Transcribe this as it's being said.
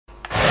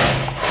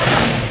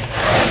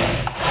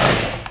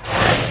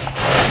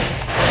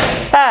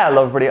Hi,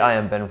 hello everybody, I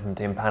am Ben from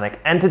Team Panic,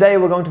 and today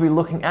we're going to be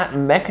looking at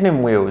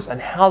mechinum wheels and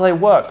how they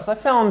work, because I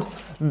found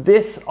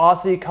this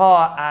RC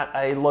car at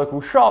a local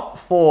shop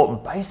for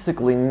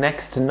basically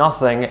next to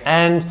nothing,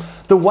 and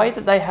the way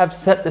that they have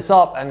set this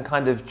up and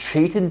kind of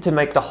cheated to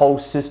make the whole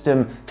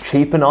system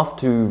cheap enough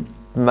to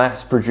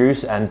mass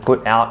produce and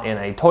put out in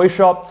a toy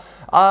shop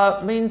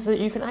means that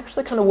you can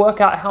actually kind of work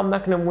out how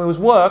mechinum wheels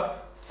work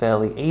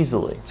fairly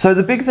easily. So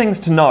the big things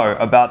to know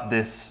about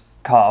this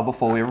car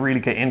before we really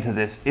get into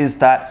this is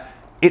that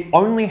it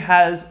only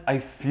has a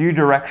few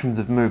directions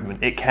of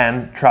movement. It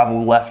can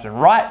travel left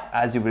and right,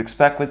 as you would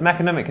expect with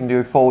mechinum. It can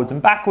do forwards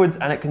and backwards,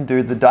 and it can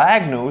do the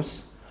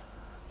diagonals,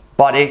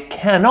 but it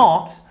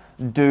cannot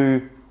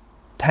do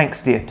tank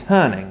steer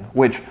turning,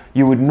 which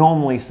you would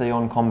normally see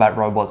on combat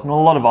robots and a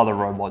lot of other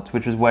robots,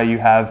 which is where you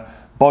have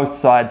both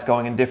sides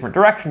going in different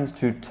directions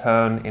to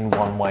turn in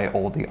one way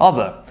or the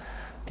other.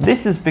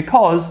 This is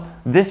because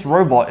this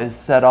robot is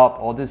set up,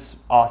 or this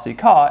RC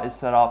car is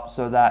set up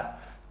so that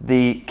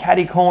the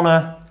caddy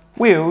corner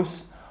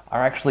wheels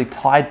are actually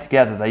tied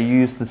together. They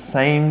use the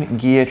same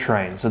gear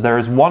train. So there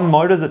is one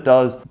motor that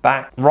does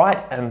back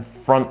right and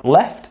front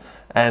left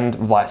and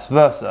vice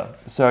versa.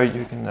 So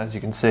you can, as you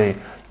can see,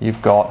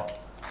 you've got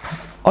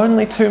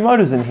only two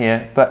motors in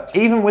here, but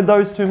even with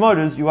those two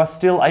motors, you are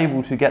still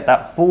able to get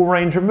that full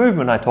range of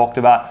movement I talked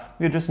about.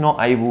 You're just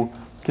not able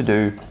to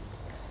do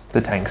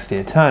the tank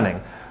steer turning.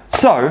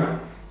 So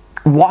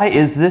why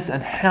is this,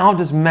 and how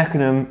does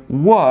mechinum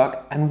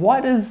work, and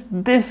why does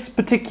this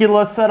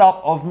particular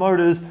setup of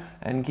motors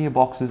and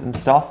gearboxes and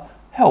stuff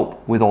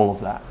help with all of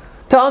that?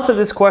 To answer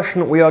this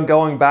question, we are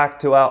going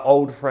back to our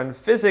old friend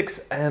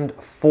physics and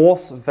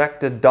force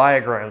vector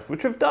diagrams,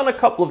 which we've done a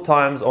couple of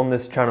times on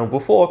this channel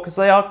before because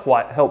they are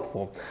quite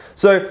helpful.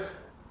 So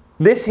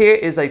this here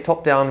is a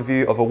top-down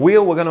view of a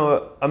wheel. We're going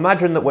to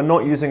imagine that we're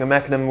not using a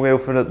mechinum wheel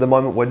for the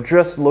moment. We're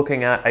just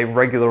looking at a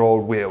regular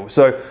old wheel.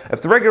 So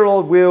if the regular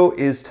old wheel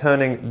is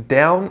turning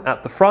down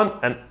at the front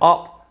and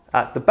up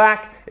at the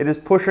back, it is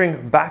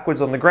pushing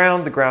backwards on the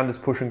ground is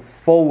pushing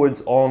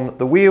forwards on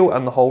the wheel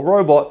and the whole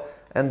robot,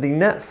 and the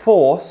net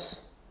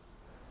force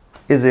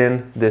is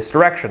in this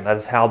direction. That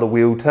is how the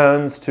wheel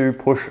turns to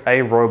push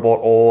a robot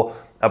or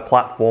a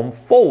platform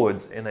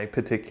forwards in a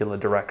particular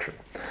direction.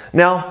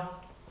 Now,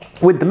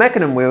 with the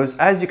mechinum wheels,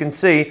 as you can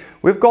see,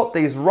 we've got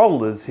these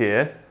rollers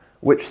here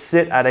which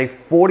sit at a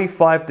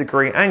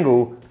 45-degree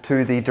angle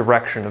to the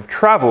direction of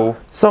travel,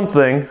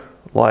 something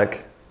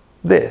like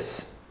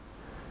this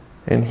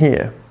in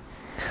here.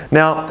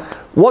 Now,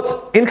 what's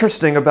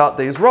interesting about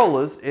these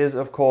rollers is,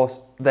 of course,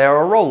 they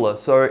are a roller.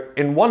 So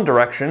in one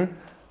direction,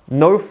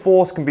 no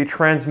force can be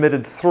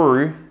transmitted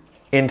through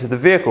into the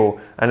vehicle,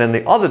 and in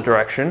the other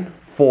direction,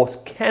 force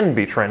can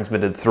be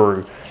transmitted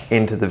through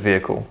into the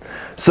vehicle.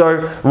 So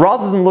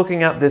rather than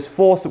looking at this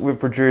force that we've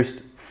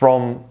produced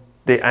from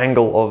the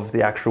angle of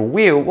the actual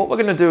wheel, what we're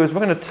going to do is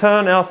we're going to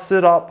turn our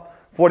sit up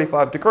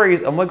 45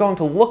 degrees and we're going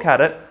to look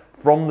at it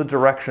from the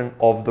direction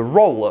of the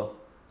roller.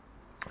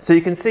 So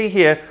you can see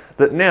here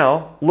that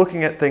now,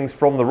 looking at things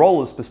from the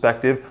roller's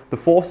perspective, the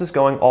force is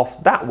going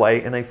off that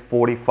way in a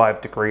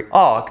 45-degree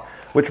arc,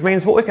 which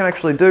means what we can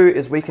actually do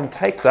is we can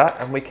take that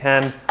and we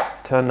can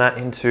turn that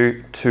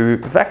into two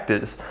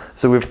vectors.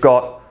 So we've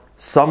got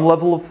some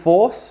level of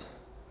force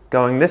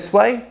going this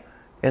way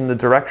in the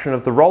direction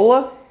of the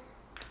roller,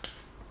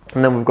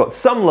 and then we've got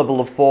some level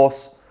of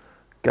force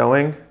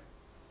going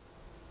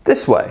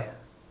this way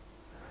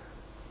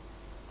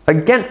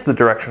against the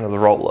direction of the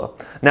roller.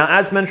 Now,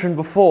 as mentioned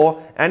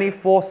before, any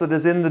force that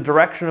is in the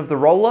direction of the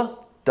roller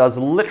does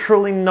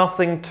literally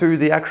nothing to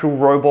the actual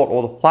robot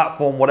or the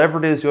platform, whatever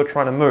it is you're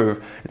trying to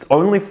move. It's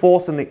only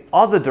force in the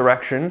other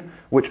direction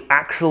which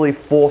actually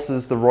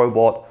forces the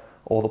robot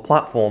or the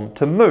platform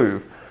to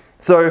move.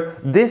 So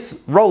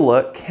this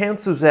roller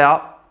cancels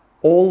out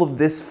all of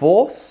this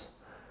force.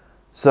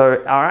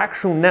 So our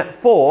actual net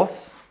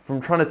force from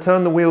trying to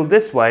turn the wheel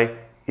this way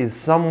is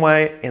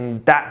somewhere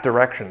in that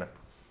direction,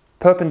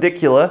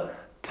 perpendicular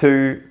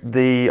to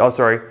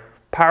the,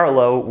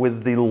 parallel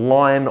with the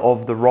line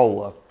of the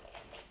roller.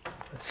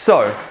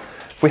 So,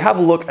 if we have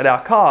a look at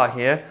our car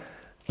here,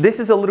 this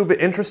is a little bit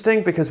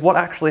interesting because what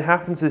actually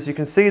happens is you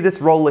can see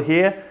this roller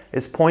here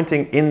is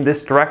pointing in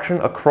this direction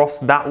across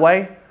that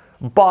way,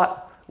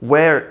 but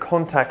where it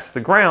contacts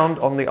the ground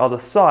on the other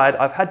side,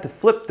 I've had to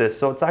flip this,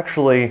 so it's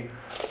actually,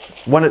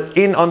 when it's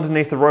in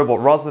underneath the robot,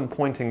 rather than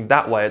pointing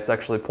that way, it's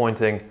actually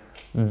pointing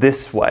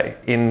this way,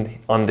 in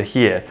under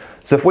here.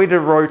 So if we do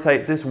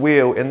rotate this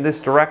wheel in this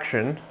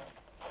direction,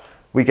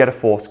 we get a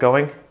force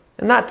going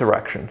in that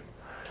direction.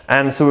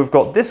 And so we've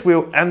got this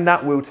wheel and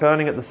that wheel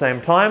turning at the same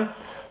time.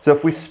 So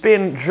if we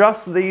spin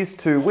just these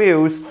two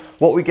wheels,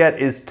 what we get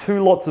is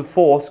two lots of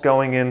force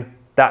going in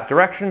that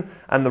direction,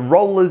 and the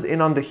rollers in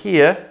under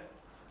here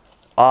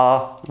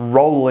are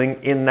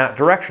rolling in that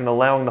direction,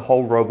 allowing the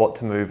whole robot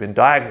to move in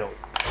diagonal.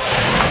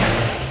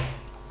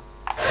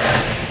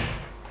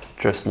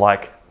 Just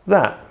like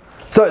that.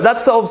 So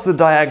that solves the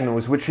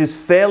diagonals, which is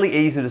fairly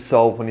easy to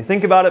solve when you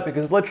think about it,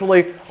 because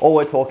literally all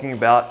we're talking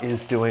about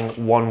is doing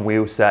one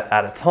wheel set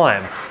at a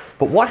time.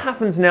 But what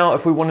happens now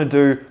if we want to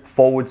do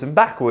forwards and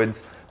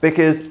backwards?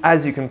 Because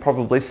as you can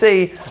probably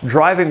see,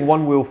 driving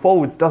one wheel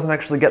forwards doesn't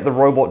actually get the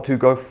robot to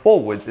go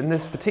forwards. In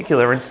this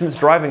particular instance,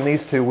 driving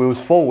these two wheels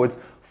forwards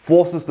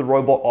forces the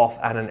robot off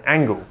at an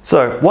angle.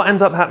 So what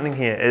ends up happening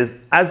here is,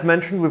 as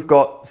mentioned, we've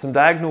got some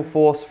diagonal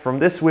force from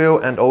this wheel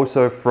and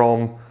also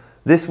from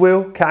this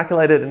wheel,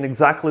 calculated in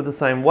exactly the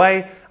same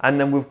way. And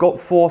then we've got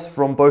force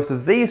from both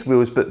of these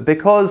wheels, but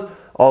because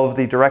of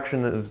the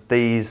direction of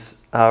these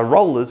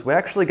rollers, we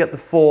actually get the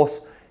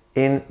force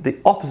in the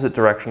opposite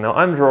direction. Now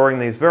I'm drawing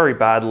these very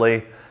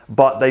badly,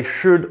 but they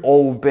should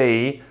all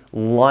be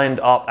lined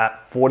up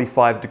at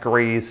 45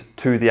 degrees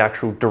to the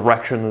actual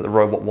direction that the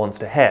robot wants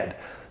to head.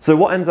 So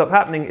what ends up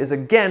happening is,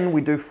 again,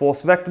 we do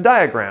force vector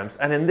diagrams.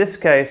 And in this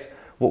case,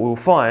 what we'll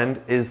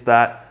find is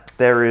that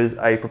there is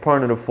a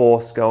proponent of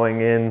force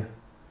going in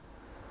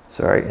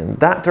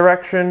that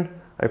direction,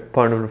 a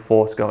proponent of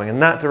force going in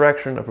that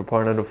direction, a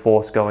proponent of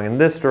force going in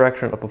this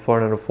direction, a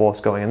proponent of force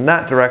going in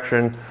that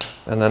direction,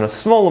 and then a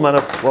small amount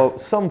of, well,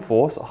 some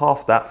force,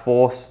 half that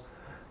force,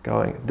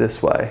 going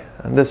this way,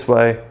 and this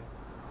way,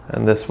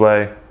 and this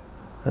way,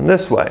 and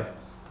this way.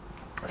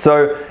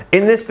 So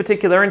in this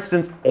particular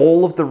instance,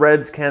 all of the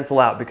reds cancel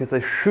out because they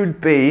should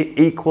be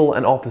equal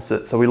and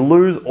opposite. So we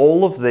lose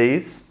all of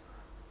these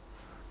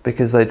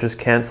because they just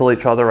cancel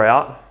each other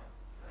out.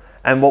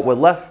 And what we're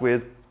left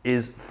with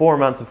is 4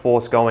 amounts of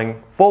force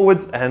going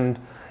forwards, and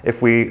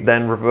if we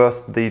then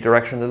reverse the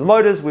direction of the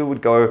motors, we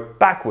would go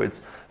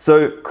backwards.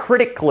 So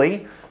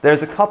critically,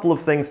 there's a couple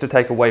of things to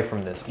take away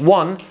from this.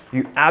 One,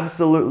 you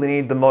absolutely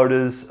need the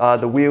motors,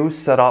 the wheels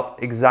set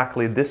up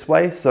exactly this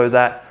way so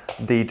that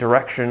the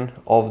direction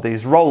of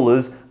these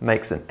rollers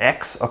makes an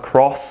X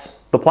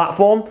across the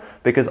platform,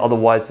 because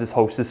otherwise this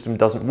whole system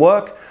doesn't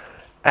work.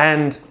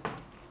 And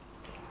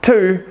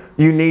two,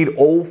 you need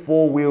all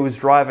 4 wheels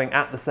driving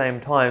at the same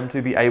time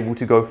to be able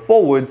to go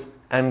forwards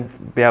and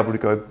be able to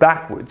go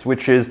backwards,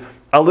 which is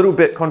a little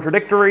bit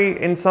contradictory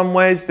in some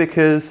ways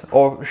because,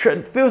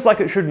 feels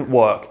like it shouldn't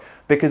work,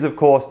 because of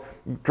course,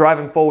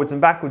 driving forwards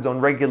and backwards on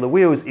regular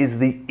wheels is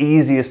the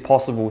easiest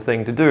possible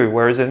thing to do.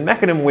 Whereas in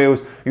mechinum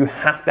wheels, you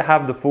have to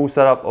have the full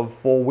setup of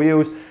 4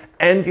 wheels,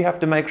 and you have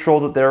to make sure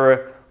that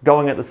they're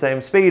going at the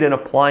same speed and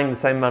applying the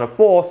same amount of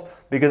force,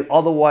 because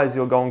otherwise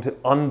you're going to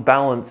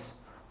unbalance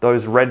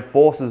those red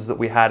forces that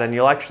we had, and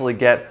you'll actually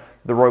get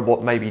the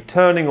robot maybe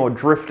turning or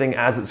drifting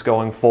as it's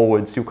going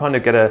forwards. You'll kind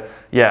of get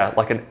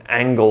like an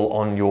angle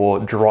on your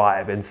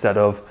drive instead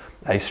of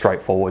a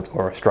straight forwards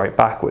or a straight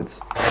backwards.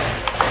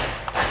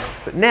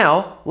 But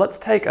now let's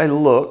take a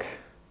look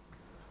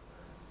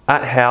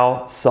at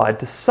how side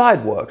to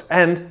side works.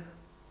 And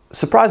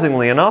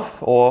surprisingly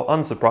enough, or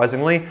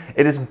unsurprisingly,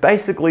 it is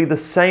basically the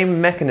same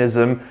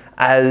mechanism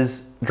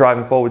as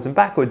driving forwards and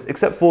backwards,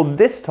 except for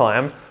this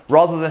time,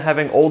 rather than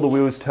having all the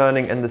wheels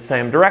turning in the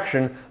same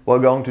direction, we're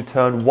going to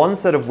turn one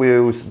set of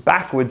wheels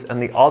backwards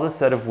and the other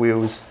set of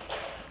wheels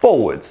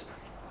forwards.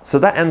 So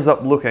that ends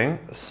up looking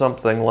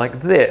something like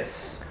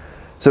this.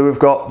 So we've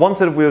got one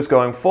set of wheels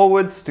going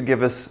forwards to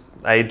give us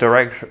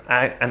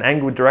an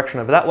angled direction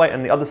over that way,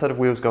 and the other set of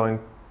wheels going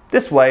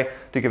this way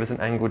to give us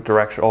an angled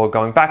direction, or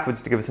going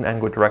backwards to give us an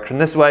angled direction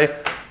this way.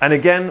 And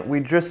again,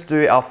 we just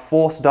do our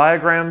force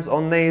diagrams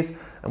on these,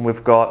 and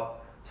we've got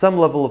some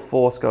level of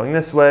force going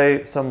this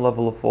way, some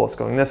level of force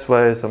going this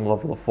way, some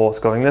level of force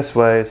going this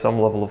way, some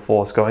level of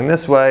force going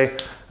this way,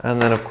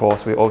 and then of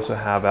course we also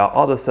have our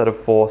other set of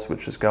force,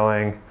 which is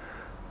going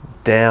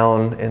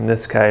down in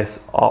this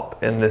case,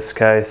 up in this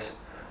case,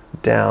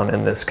 down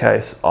in this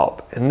case,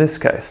 up in this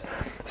case.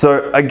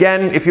 So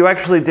again, if you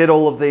actually did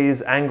all of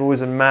these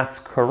angles and maths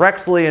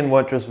correctly and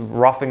weren't just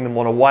roughing them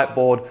on a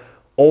whiteboard,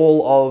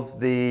 all of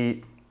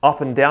the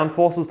up and down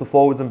forces, the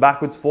forwards and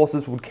backwards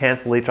forces, would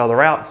cancel each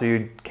other out. So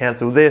you'd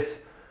cancel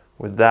this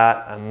with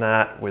that and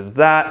that with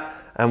that.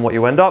 And what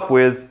you end up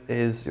with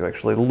is you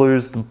actually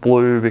lose the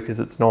blue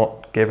because it's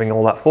not giving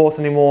all that force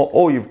anymore.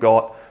 All you've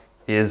got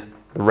is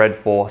the red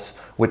force,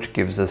 which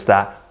gives us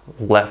that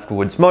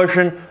leftwards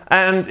motion.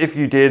 And if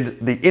you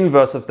did the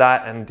inverse of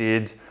that and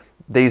did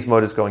these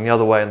motors going the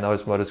other way and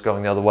those motors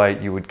going the other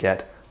way, you would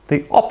get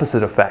the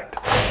opposite effect.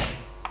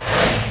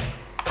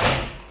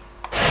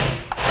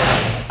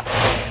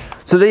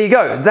 So there you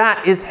go.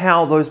 That is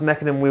how those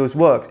mechinum wheels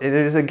work. It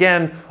is,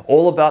 again,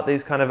 all about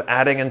these kind of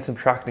adding and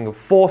subtracting of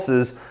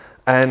forces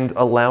and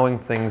allowing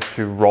things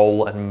to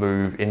roll and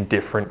move in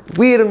different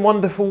weird and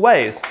wonderful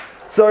ways.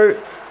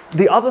 So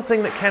the other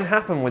thing that can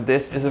happen with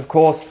this is, of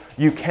course,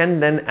 you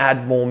can then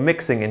add more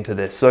mixing into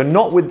this. So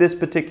not with this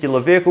particular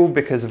vehicle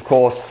because, of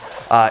course,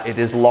 it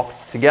is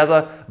locked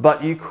together,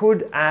 but you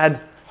could add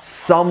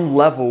some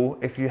level,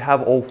 if you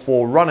have all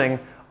 4 running,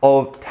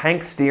 of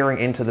tank steering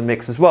into the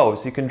mix as well.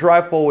 So you can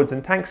drive forwards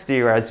and tank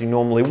steer as you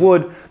normally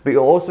would, but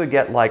you'll also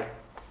get like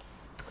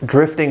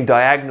drifting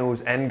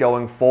diagonals and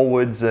going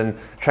forwards and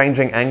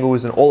changing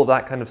angles and all of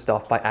that kind of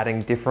stuff by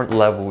adding different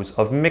levels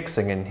of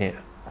mixing in here.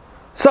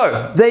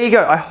 So there you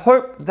go. I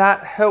hope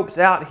that helps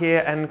out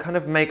here and kind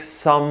of makes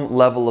some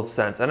level of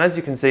sense. And as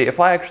you can see,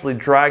 if I actually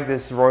drag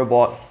this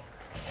robot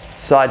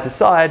side to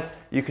side,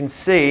 you can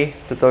see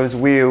that those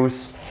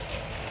wheels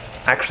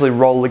actually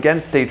roll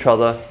against each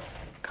other,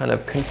 kind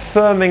of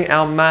confirming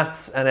our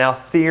maths and our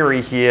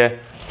theory here,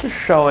 just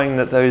showing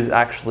that those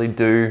actually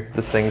do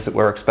the things that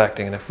we're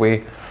expecting. And if we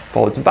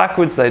forwards and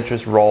backwards, they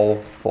just roll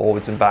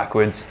forwards and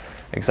backwards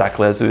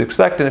exactly as we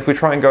expect. And if we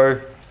try and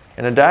go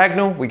in a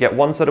diagonal, we get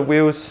one set of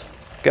wheels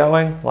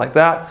going like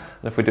that.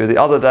 And if we do the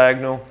other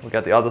diagonal, we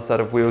get the other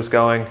set of wheels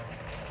going.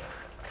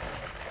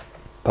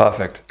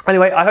 Perfect.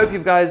 Anyway, I hope you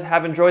guys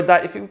have enjoyed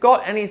that. If you've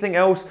got anything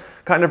else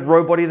kind of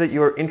robot-y that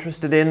you're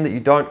interested in, that you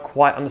don't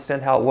quite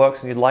understand how it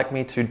works and you'd like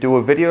me to do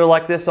a video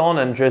like this on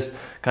and just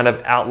kind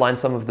of outline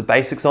some of the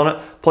basics on it,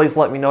 please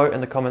let me know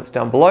in the comments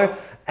down below,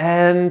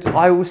 and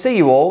I will see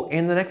you all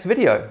in the next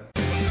video.